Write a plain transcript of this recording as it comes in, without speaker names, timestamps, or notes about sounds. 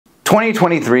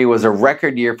2023 was a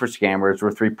record year for scammers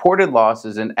with reported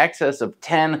losses in excess of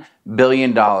 $10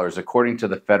 billion, according to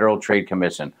the Federal Trade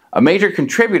Commission. A major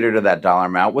contributor to that dollar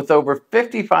amount, with over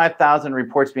 55,000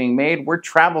 reports being made, were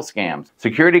travel scams.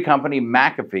 Security company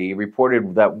McAfee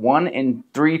reported that 1 in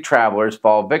 3 travelers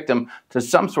fall victim to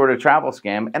some sort of travel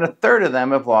scam, and a third of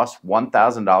them have lost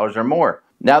 $1,000 or more.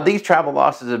 Now, these travel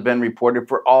losses have been reported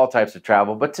for all types of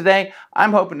travel, but today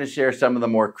I'm hoping to share some of the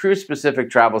more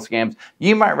cruise-specific travel scams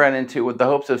you might run into with the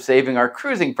hopes of saving our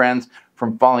cruising friends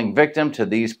from falling victim to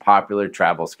these popular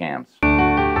travel scams.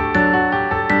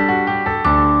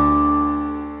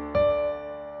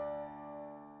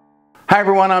 Hi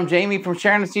everyone, I'm Jamie from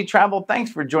Sharonatsea Travel. Thanks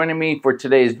for joining me for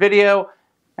today's video.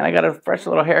 And I got a fresh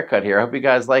little haircut here. I hope you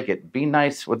guys like it. Be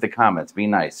nice with the comments. Be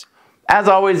nice. As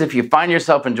always, if you find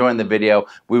yourself enjoying the video,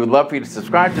 we would love for you to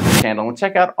subscribe to the channel and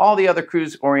check out all the other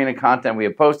cruise-oriented content we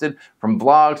have posted, from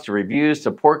vlogs to reviews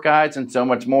to port guides and so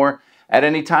much more. At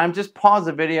any time, just pause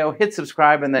the video, hit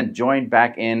subscribe, and then join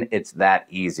back in. It's that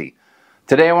easy.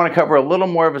 Today, I want to cover a little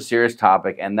more of a serious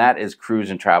topic, and that is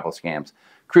cruise and travel scams.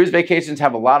 Cruise vacations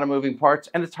have a lot of moving parts,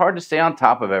 and it's hard to stay on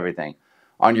top of everything.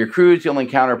 On your cruise, you'll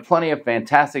encounter plenty of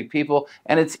fantastic people,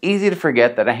 and it's easy to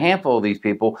forget that a handful of these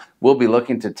people will be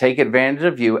looking to take advantage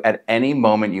of you at any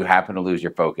moment you happen to lose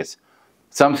your focus.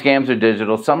 Some scams are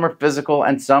digital, some are physical,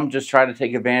 and some just try to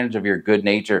take advantage of your good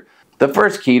nature. The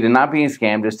first key to not being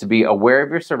scammed is to be aware of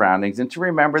your surroundings and to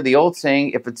remember the old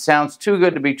saying, if it sounds too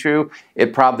good to be true,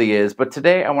 it probably is. But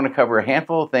today I want to cover a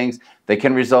handful of things that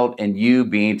can result in you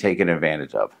being taken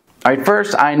advantage of. All right,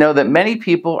 first, I know that many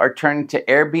people are turning to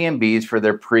Airbnbs for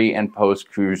their pre- and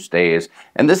post-cruise stays,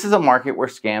 and this is a market where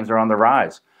scams are on the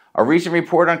rise. A recent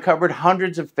report uncovered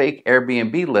hundreds of fake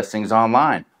Airbnb listings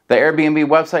online. The Airbnb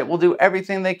website will do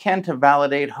everything they can to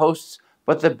validate hosts,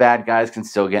 but the bad guys can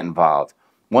still get involved.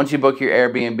 Once you book your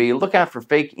Airbnb, look out for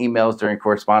fake emails during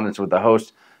correspondence with the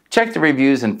host, check the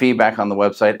reviews and feedback on the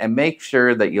website, and make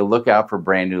sure that you look out for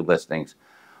brand new listings.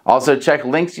 Also, check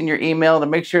links in your email to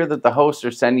make sure that the hosts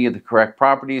are sending you the correct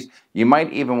properties. You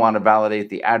might even want to validate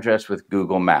the address with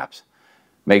Google Maps.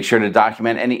 Make sure to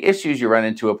document any issues you run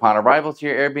into upon arrival to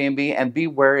your Airbnb, and be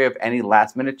wary of any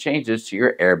last-minute changes to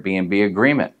your Airbnb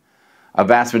agreement. A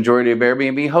vast majority of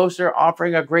Airbnb hosts are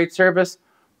offering a great service,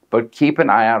 but keep an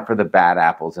eye out for the bad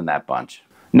apples in that bunch.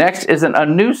 Next isn't a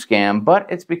new scam, but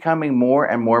it's becoming more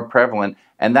and more prevalent,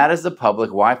 and that is the public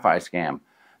Wi-Fi scam.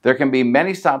 There can be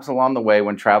many stops along the way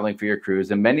when traveling for your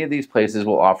cruise, and many of these places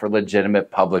will offer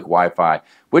legitimate public Wi-Fi,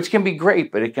 which can be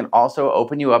great, but it can also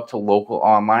open you up to local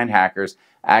online hackers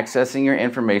accessing your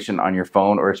information on your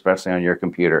phone or especially on your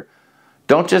computer.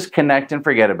 Don't just connect and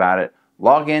forget about it.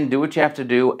 Log in, do what you have to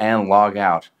do, and log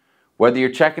out. Whether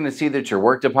you're checking to see that your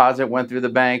work deposit went through the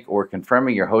bank or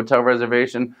confirming your hotel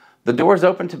reservation, the door is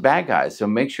open to bad guys, so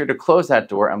make sure to close that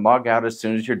door and log out as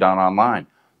soon as you're done online.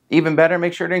 Even better,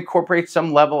 make sure to incorporate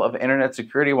some level of internet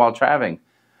security while traveling.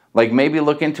 Like maybe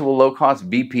look into a low-cost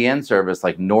VPN service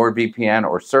like NordVPN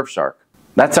or Surfshark.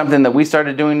 That's something that we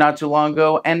started doing not too long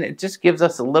ago, and it just gives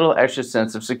us a little extra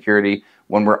sense of security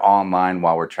when we're online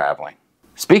while we're traveling.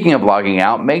 Speaking of logging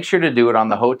out, make sure to do it on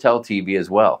the hotel TV as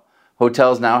well.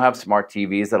 Hotels now have smart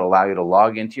TVs that allow you to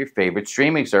log into your favorite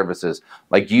streaming services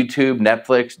like YouTube,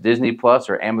 Netflix, Disney Plus,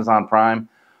 or Amazon Prime.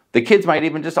 The kids might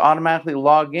even just automatically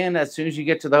log in as soon as you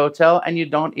get to the hotel and you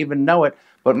don't even know it,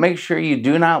 but make sure you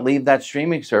do not leave that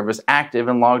streaming service active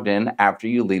and logged in after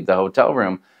you leave the hotel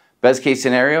room. Best case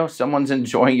scenario, someone's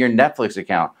enjoying your Netflix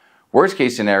account. Worst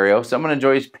case scenario, someone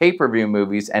enjoys pay-per-view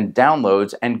movies and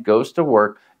downloads and goes to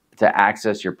work to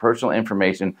access your personal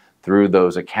information through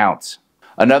those accounts.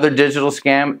 Another digital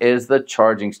scam is the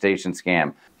charging station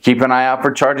scam. Keep an eye out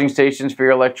for charging stations for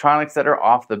your electronics that are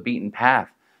off the beaten path.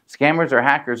 Scammers or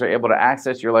hackers are able to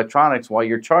access your electronics while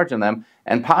you're charging them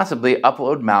and possibly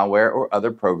upload malware or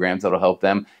other programs that will help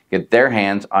them get their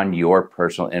hands on your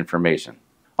personal information.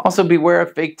 Also, beware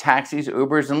of fake taxis,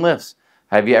 Ubers, and Lyfts.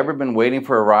 Have you ever been waiting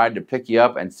for a ride to pick you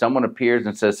up and someone appears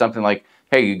and says something like,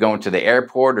 "Hey, you going to the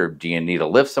airport, or do you need a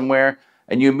lift somewhere?"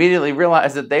 And you immediately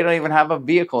realize that they don't even have a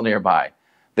vehicle nearby.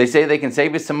 They say they can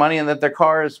save you some money and that their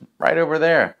car is right over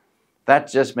there. That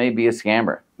just may be a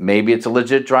scammer. Maybe it's a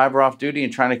legit driver off duty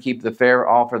and trying to keep the fare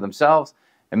all for themselves.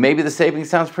 And maybe the savings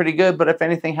sounds pretty good, but if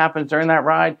anything happens during that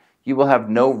ride, you will have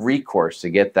no recourse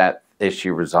to get that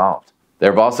issue resolved.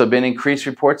 There have also been increased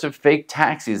reports of fake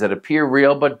taxis that appear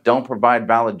real but don't provide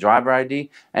valid driver ID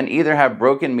and either have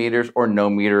broken meters or no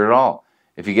meter at all.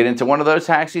 If you get into one of those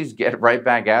taxis, get right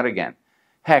back out again.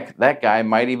 Heck, that guy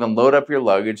might even load up your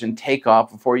luggage and take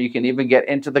off before you can even get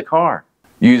into the car.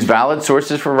 Use valid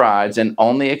sources for rides and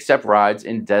only accept rides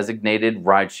in designated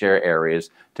rideshare areas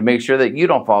to make sure that you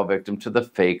don't fall victim to the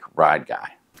fake ride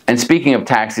guy. And speaking of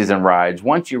taxis and rides,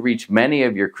 once you reach many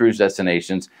of your cruise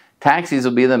destinations, taxis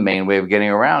will be the main way of getting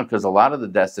around because a lot of the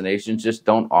destinations just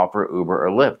don't offer Uber or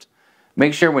Lyft.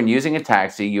 Make sure when using a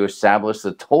taxi, you establish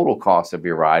the total cost of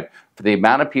your ride for the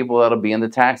amount of people that'll be in the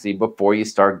taxi before you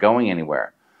start going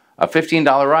anywhere. A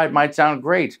 $15 ride might sound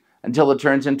great until it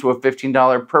turns into a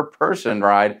 $15 per person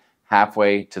ride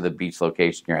halfway to the beach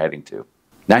location you're heading to.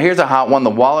 Now here's a hot one, the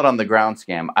wallet on the ground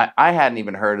scam. I hadn't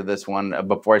even heard of this one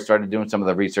before I started doing some of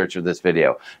the research of this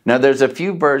video. Now there's a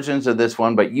few versions of this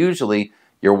one, but usually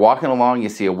you're walking along, you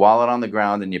see a wallet on the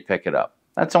ground and you pick it up.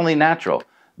 That's only natural.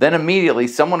 Then immediately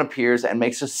someone appears and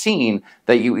makes a scene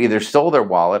that you either stole their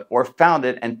wallet or found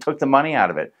it and took the money out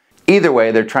of it. Either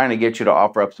way, they're trying to get you to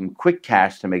offer up some quick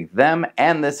cash to make them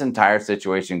and this entire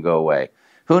situation go away.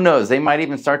 Who knows, they might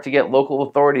even start to get local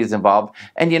authorities involved,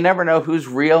 and you never know who's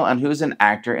real and who's an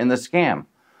actor in the scam.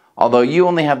 Although you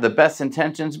only have the best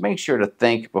intentions, make sure to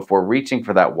think before reaching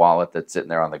for that wallet that's sitting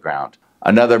there on the ground.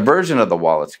 Another version of the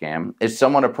wallet scam is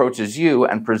someone approaches you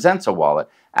and presents a wallet,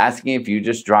 asking if you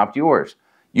just dropped yours.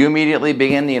 You immediately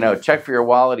begin to, check for your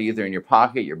wallet either in your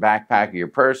pocket, your backpack, or your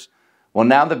purse. Well,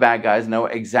 now the bad guys know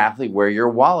exactly where your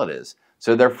wallet is.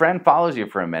 So their friend follows you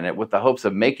for a minute with the hopes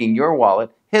of making your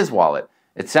wallet his wallet.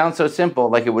 It sounds so simple,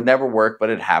 like it would never work, but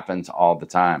it happens all the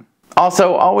time.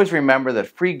 Also, always remember that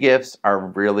free gifts are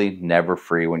really never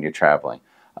free when you're traveling.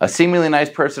 A seemingly nice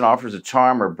person offers a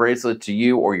charm or bracelet to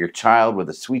you or your child with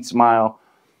a sweet smile.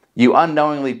 You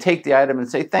unknowingly take the item and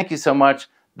say, "Thank you so much."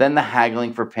 Then the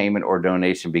haggling for payment or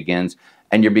donation begins,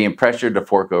 and you're being pressured to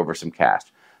fork over some cash.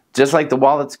 Just like the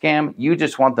wallet scam, you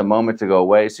just want the moment to go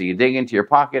away, so you dig into your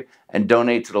pocket and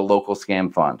donate to the local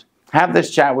scam fund. Have this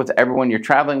chat with everyone you're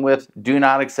traveling with. Do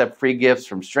not accept free gifts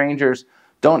from strangers.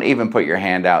 Don't even put your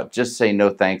hand out. Just say no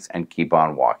thanks and keep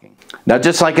on walking. Now,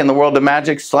 just like in the world of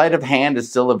magic, sleight of hand is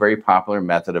still a very popular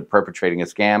method of perpetrating a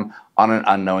scam on an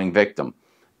unknowing victim.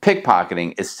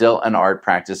 Pickpocketing is still an art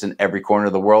practice in every corner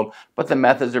of the world, but the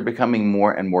methods are becoming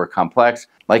more and more complex.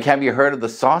 Like, have you heard of the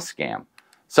sauce scam?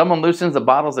 Someone loosens the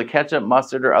bottles of ketchup,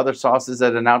 mustard, or other sauces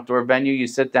at an outdoor venue you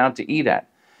sit down to eat at.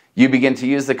 You begin to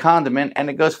use the condiment and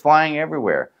it goes flying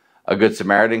everywhere. A good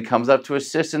Samaritan comes up to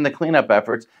assist in the cleanup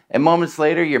efforts, and moments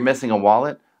later you're missing a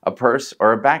wallet, a purse,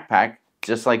 or a backpack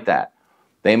just like that.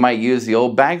 They might use the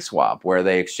old bag swap, where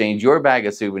they exchange your bag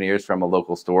of souvenirs from a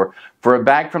local store for a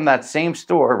bag from that same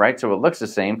store, right? So it looks the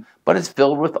same, but it's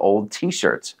filled with old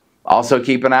t-shirts. Also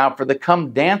keep an eye out for the "come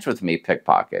dance with me"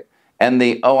 pickpocket and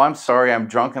the "oh, I'm sorry, I'm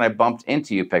drunk and I bumped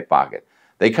into you" pickpocket.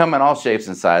 They come in all shapes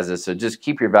and sizes, so just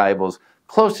keep your valuables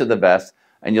close to the vest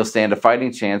and you'll stand a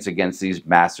fighting chance against these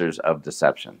masters of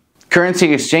deception.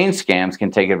 Currency exchange scams can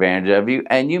take advantage of you,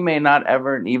 and you may not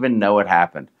ever even know it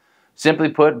happened. Simply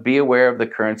put, be aware of the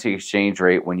currency exchange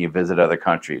rate when you visit other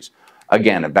countries.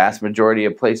 Again, a vast majority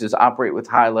of places operate with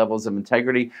high levels of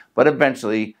integrity, but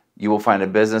eventually you will find a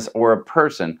business or a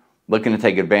person looking to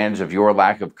take advantage of your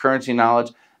lack of currency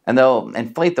knowledge, and they'll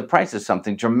inflate the price of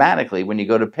something dramatically when you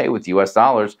go to pay with US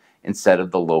dollars instead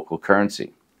of the local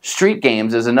currency. Street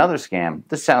games is another scam.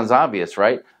 This sounds obvious,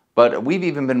 right? But we've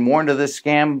even been warned of this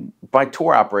scam by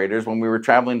tour operators when we were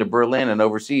traveling to Berlin and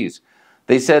overseas.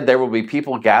 They said there will be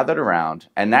people gathered around,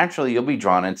 and naturally you'll be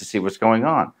drawn in to see what's going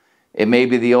on. It may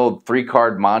be the old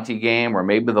 3-card Monty game, or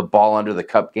maybe the ball under the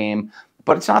cup game,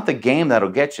 but it's not the game that'll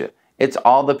get you. It's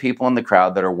all the people in the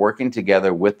crowd that are working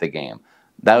together with the game.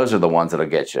 Those are the ones that'll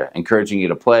get you, encouraging you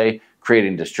to play,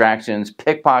 creating distractions,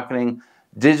 pickpocketing,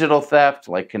 digital theft,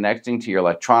 like connecting to your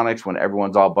electronics when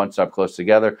everyone's all bunched up close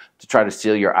together to try to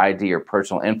steal your ID or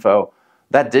personal info.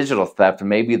 That digital theft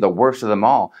may be the worst of them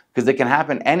all because it can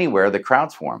happen anywhere the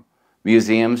crowds form.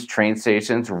 Museums, train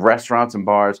stations, restaurants and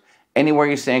bars, anywhere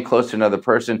you stand close to another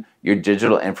person, your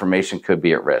digital information could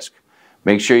be at risk.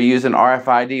 Make sure you use an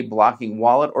RFID blocking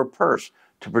wallet or purse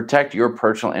to protect your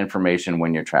personal information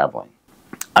when you're traveling.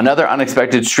 Another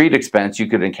unexpected street expense you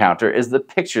could encounter is the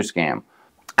picture scam.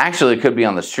 Actually, it could be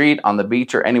on the street, on the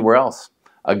beach, or anywhere else.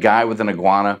 A guy with an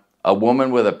iguana, a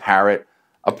woman with a parrot,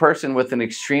 a person with an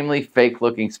extremely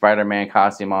fake-looking Spider-Man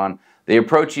costume on. They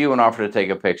approach you and offer to take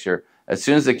a picture. As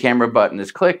soon as the camera button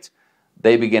is clicked,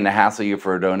 they begin to hassle you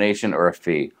for a donation or a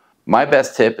fee. My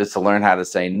best tip is to learn how to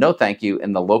say no thank you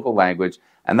in the local language,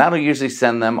 and that'll usually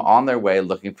send them on their way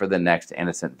looking for the next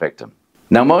innocent victim.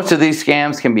 Now, most of these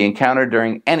scams can be encountered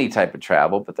during any type of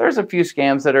travel, but there's a few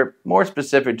scams that are more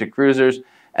specific to cruisers,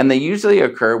 and they usually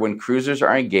occur when cruisers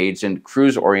are engaged in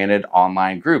cruise-oriented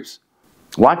online groups.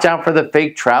 Watch out for the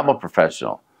fake travel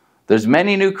professional. There's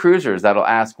many new cruisers that'll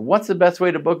ask, what's the best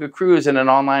way to book a cruise in an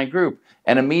online group?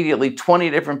 And immediately 20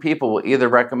 different people will either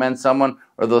recommend someone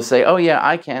or they'll say, oh yeah,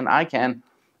 I can.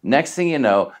 Next thing you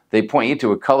know, they point you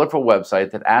to a colorful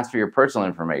website that asks for your personal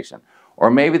information.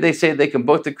 Or maybe they say they can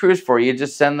book the cruise for you,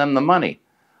 just send them the money.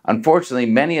 Unfortunately,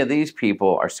 many of these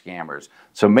people are scammers.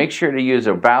 So make sure to use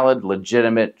a valid,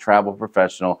 legitimate travel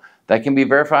professional that can be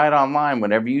verified online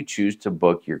whenever you choose to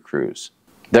book your cruise.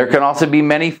 There can also be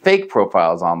many fake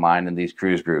profiles online in these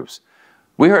cruise groups.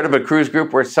 We heard of a cruise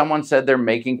group where someone said they're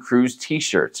making cruise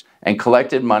t-shirts and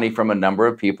collected money from a number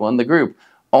of people in the group,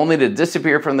 only to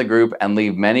disappear from the group and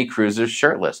leave many cruisers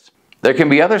shirtless. There can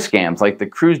be other scams like the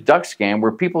cruise duck scam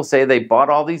where people say they bought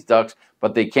all these ducks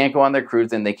but they can't go on their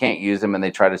cruise and they can't use them and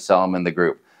they try to sell them in the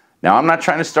group. Now, I'm not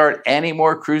trying to start any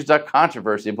more cruise duck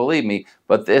controversy, believe me,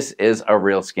 but this is a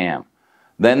real scam.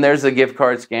 Then there's the gift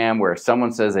card scam where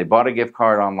someone says they bought a gift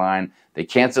card online, they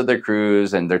canceled their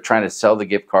cruise, and they're trying to sell the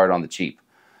gift card on the cheap.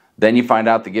 Then you find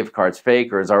out the gift card's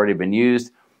fake or has already been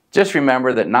used. Just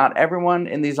remember that not everyone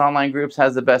in these online groups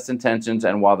has the best intentions,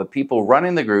 and while the people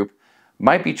running the group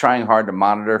might be trying hard to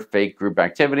monitor fake group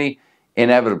activity,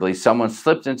 inevitably someone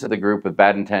slips into the group with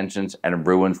bad intentions and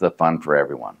ruins the fun for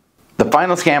everyone. The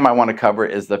final scam I want to cover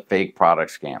is the fake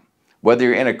product scam. Whether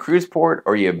you're in a cruise port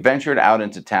or you have ventured out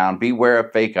into town, beware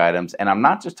of fake items. And I'm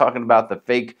not just talking about the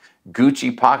fake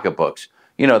Gucci pocketbooks.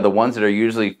 You know, the ones that are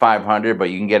usually $500, but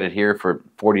you can get it here for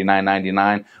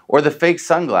 $49.99. Or the fake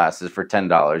sunglasses for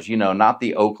 $10. You know, not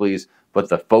the Oakleys, but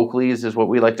the Folkleys is what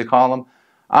we like to call them.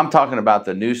 I'm talking about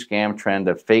the new scam trend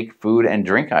of fake food and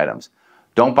drink items.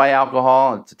 Don't buy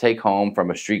alcohol to take home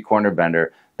from a street corner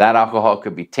vendor. That alcohol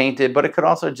could be tainted, but it could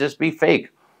also just be fake.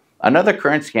 Another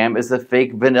current scam is the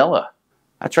fake vanilla.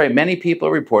 That's right, many people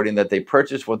are reporting that they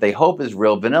purchase what they hope is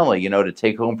real vanilla, you know, to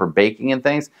take home for baking and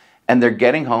things, and they're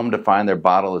getting home to find their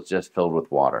bottle is just filled with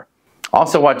water.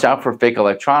 Also watch out for fake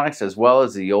electronics as well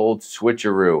as the old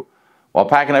switcheroo. While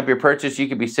packing up your purchase, you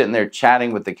could be sitting there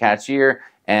chatting with the cashier,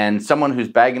 and someone who's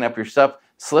bagging up your stuff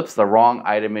slips the wrong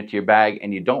item into your bag,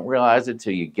 and you don't realize it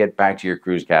till you get back to your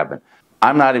cruise cabin.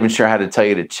 I'm not even sure how to tell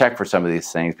you to check for some of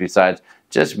these things. Besides,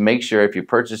 just make sure if you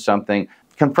purchase something,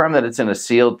 confirm that it's in a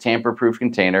sealed, tamper-proof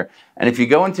container. And if you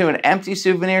go into an empty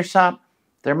souvenir shop,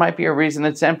 there might be a reason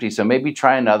it's empty. So maybe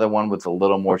try another one with a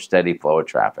little more steady flow of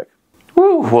traffic.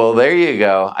 Woo, well, there you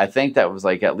go. I think that was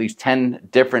like at least 10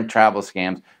 different travel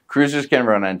scams cruisers can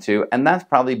run into, and that's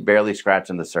probably barely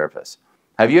scratching the surface.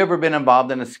 Have you ever been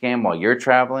involved in a scam while you're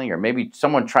traveling? Or maybe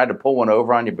someone tried to pull one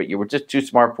over on you, but you were just too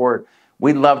smart for it?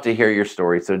 We'd love to hear your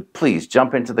story, so please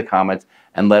jump into the comments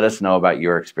and let us know about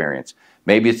your experience.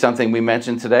 Maybe it's something we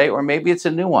mentioned today, or maybe it's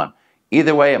a new one.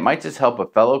 Either way, it might just help a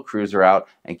fellow cruiser out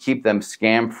and keep them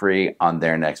scam-free on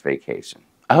their next vacation.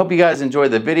 I hope you guys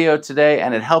enjoyed the video today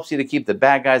and it helps you to keep the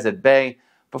bad guys at bay.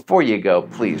 Before you go,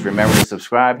 please remember to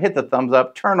subscribe, hit the thumbs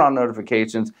up, turn on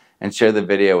notifications, and share the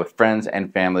video with friends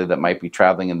and family that might be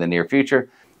traveling in the near future.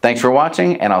 Thanks for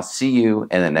watching, and I'll see you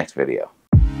in the next video.